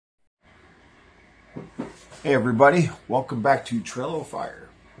Hey everybody, welcome back to Trail of Fire.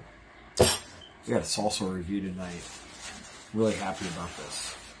 We got a salsa review tonight. Really happy about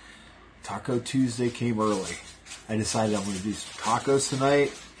this. Taco Tuesday came early. I decided I'm going to do some tacos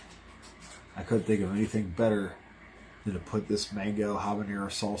tonight. I couldn't think of anything better than to put this mango habanero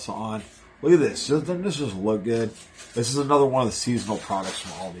salsa on. Look at this. Doesn't this just look good? This is another one of the seasonal products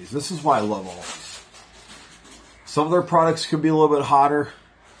from Aldi's. This is why I love Aldi's. Some of their products could be a little bit hotter,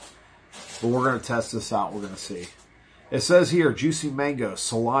 but we're going to test this out. We're going to see. It says here, juicy mango,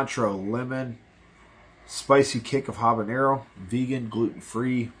 cilantro, lemon, spicy kick of habanero, vegan,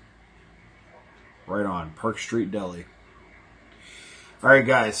 gluten-free. Right on. Park Street Deli. All right,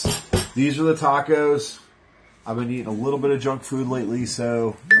 guys. These are the tacos. I've been eating a little bit of junk food lately,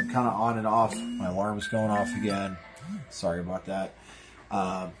 so I'm kind of on and off. My alarm's going off again. Sorry about that.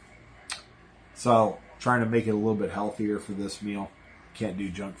 So, trying to make it a little bit healthier for this meal. Can't do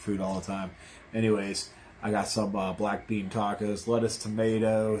junk food all the time. Anyways, I got some black bean tacos, lettuce,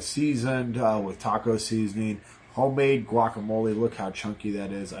 tomato, seasoned with taco seasoning, homemade guacamole. Look how chunky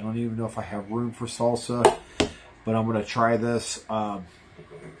that is. I don't even know if I have room for salsa, but I'm going to try this. And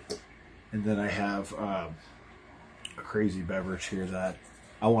then I have a crazy beverage here that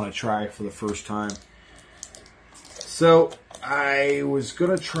I want to try for the first time. So I was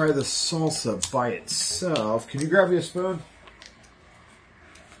going to try the salsa by itself. Can you grab me a spoon?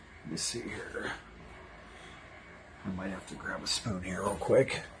 Let me see here. I might have to grab a spoon here real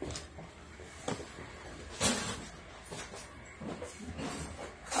quick.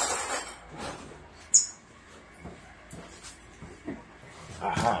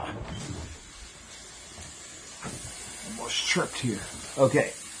 Aha. Almost tripped here.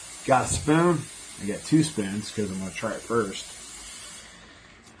 Okay. Got a spoon. I got 2 spoons because I'm going to try it first.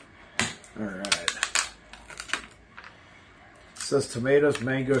 Alright. It says tomatoes,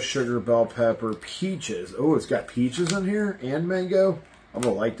 mango, sugar, bell pepper, peaches. Oh, it's got peaches in here and mango. I'm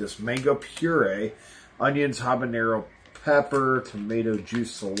going to like this. Mango puree, onions, habanero, pepper, tomato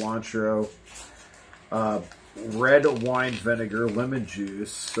juice, cilantro, red wine vinegar, lemon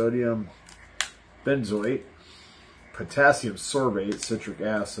juice, sodium benzoate, potassium sorbate, citric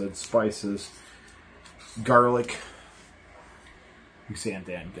acid, spices, garlic,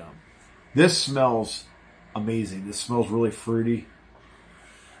 xanthan gum. This smells amazing. This smells really fruity.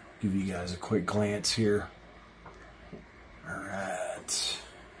 Give you guys a quick glance here. Alright.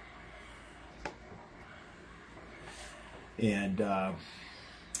 And,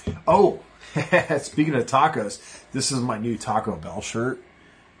 oh, speaking of tacos, this is my new Taco Bell shirt.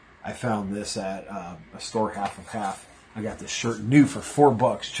 I found this at a store half of half. I got this shirt new for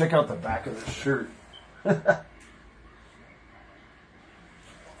 $4. Check out the back of this shirt.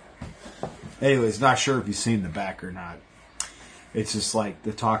 Anyways, not sure if you've seen the back or not. It's just like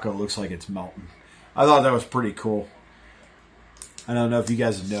the taco looks like it's melting. I thought that was pretty cool. I don't know if you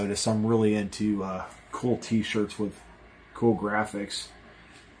guys have noticed, I'm really into cool t-shirts with cool graphics.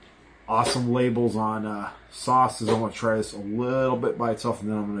 Awesome labels on sauces. I'm going to try this a little bit by itself,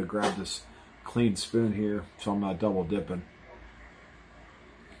 and then I'm going to grab this clean spoon here so I'm not double dipping.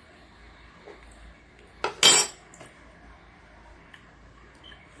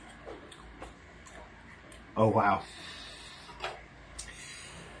 Oh, wow.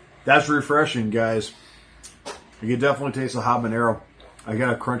 That's refreshing, guys. You can definitely taste the habanero. I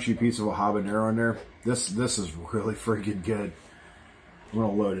got a crunchy piece of a habanero in there. This is really freaking good. I'm going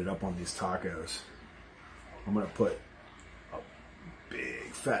to load it up on these tacos. I'm going to put a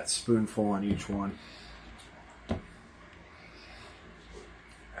big fat spoonful on each one.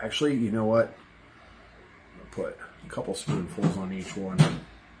 Actually, you know what? I'm going to put a couple spoonfuls on each one.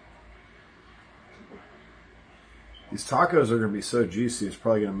 These tacos are going to be so juicy, it's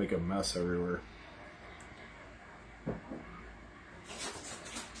probably going to make a mess everywhere.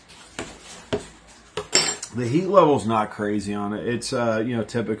 The heat level's not crazy on it. It's,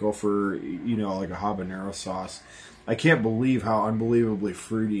 typical for, like a habanero sauce. I can't believe how unbelievably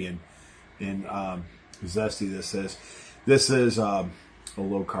fruity and zesty this is. This is a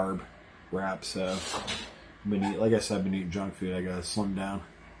low-carb wrap, so like I said, I've been eating junk food. I got to slim down.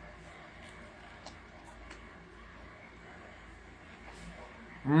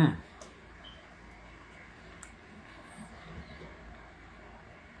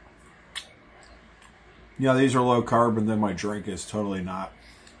 Yeah, these are low carb, and then my drink is totally not.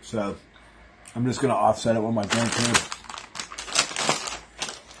 So I'm just going to offset it with my drink here.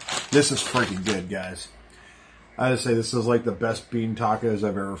 This is freaking good, guys. I gotta say, this is like the best bean tacos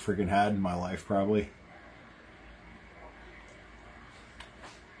I've ever freaking had in my life, probably.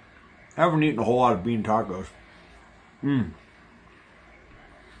 I haven't eaten a whole lot of bean tacos.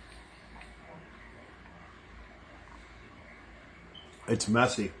 It's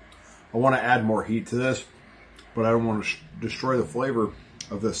messy. I want to add more heat to this, but I don't want to destroy the flavor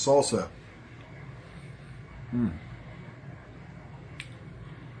of this salsa.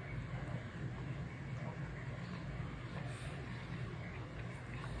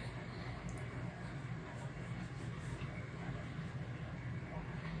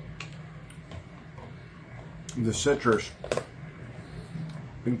 The citrus,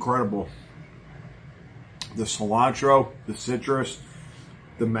 incredible. The cilantro, the citrus,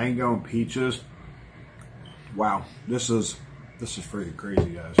 the mango and peaches. Wow, this is freaking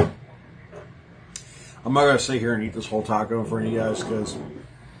crazy, guys. I'm not gonna sit here and eat this whole taco in front of you guys because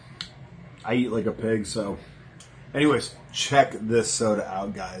I eat like a pig. So, anyways, check this soda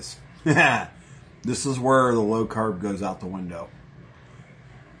out, guys. This is where the low carb goes out the window.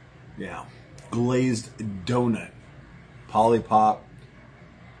 Yeah. Glazed donut, Polypop,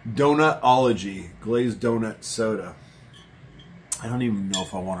 Donutology, glazed donut soda. I don't even know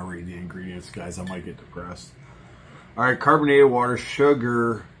if I want to read the ingredients, guys. I might get depressed. All right, carbonated water,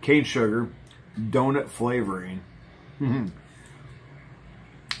 sugar, cane sugar, donut flavoring,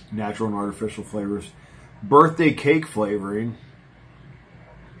 natural and artificial flavors, birthday cake flavoring,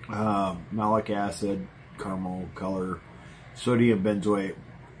 malic acid, caramel color, sodium benzoate.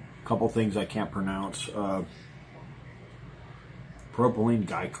 Couple things I can't pronounce. Propylene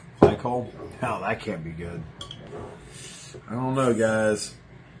glycol. Hell, that can't be good. I don't know, guys.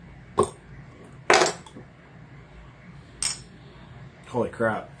 Holy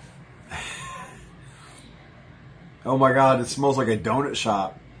crap. Oh my god, it smells like a donut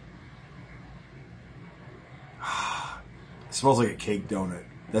shop. It smells like a cake donut.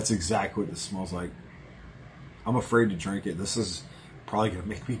 That's exactly what this smells like. I'm afraid to drink it. This is probably gonna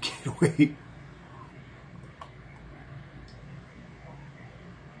make me gain weight.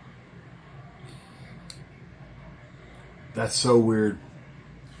 That's so weird.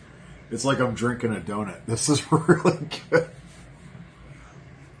 It's like I'm drinking a donut. This is really good.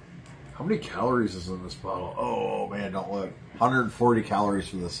 How many calories is in this bottle? Oh man, don't look. 140 calories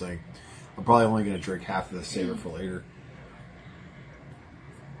for this thing. I'm probably only gonna drink half of this, save it for later.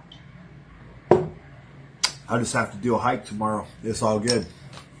 I just have to do a hike tomorrow. It's all good.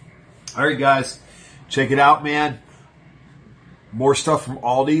 All right, guys. Check it out, man. More stuff from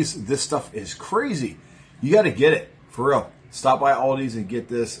Aldi's. This stuff is crazy. You got to get it. For real. Stop by Aldi's and get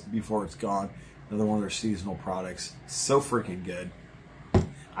this before it's gone. Another one of their seasonal products. So freaking good.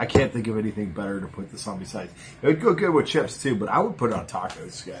 I can't think of anything better to put this on besides. It would go good with chips, too, but I would put it on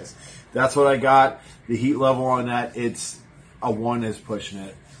tacos, guys. That's what I got. The heat level on that, it's a 1 is pushing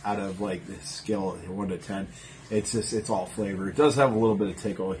it. Out of like the scale 1 to 10, it's all flavor. It does have a little bit of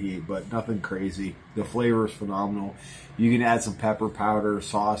tickle heat, but nothing crazy. The flavor is phenomenal. You can add some pepper powder,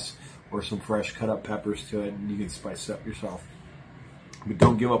 sauce, or some fresh cut up peppers to it, and you can spice it up yourself. But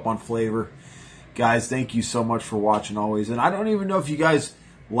don't give up on flavor, guys. Thank you so much for watching always. And I don't even know if you guys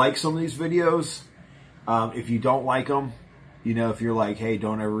like some of these videos. If you don't like them, you know, if you're like, hey,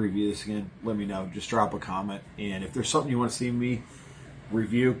 don't ever review this again, let me know. Just drop a comment, and if there's something you want to see me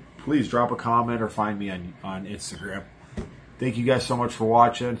review, please drop a comment or find me on Instagram. Thank you guys so much for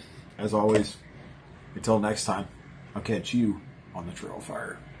watching. As always, until next time, I'll catch you on the Trail of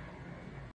Fire.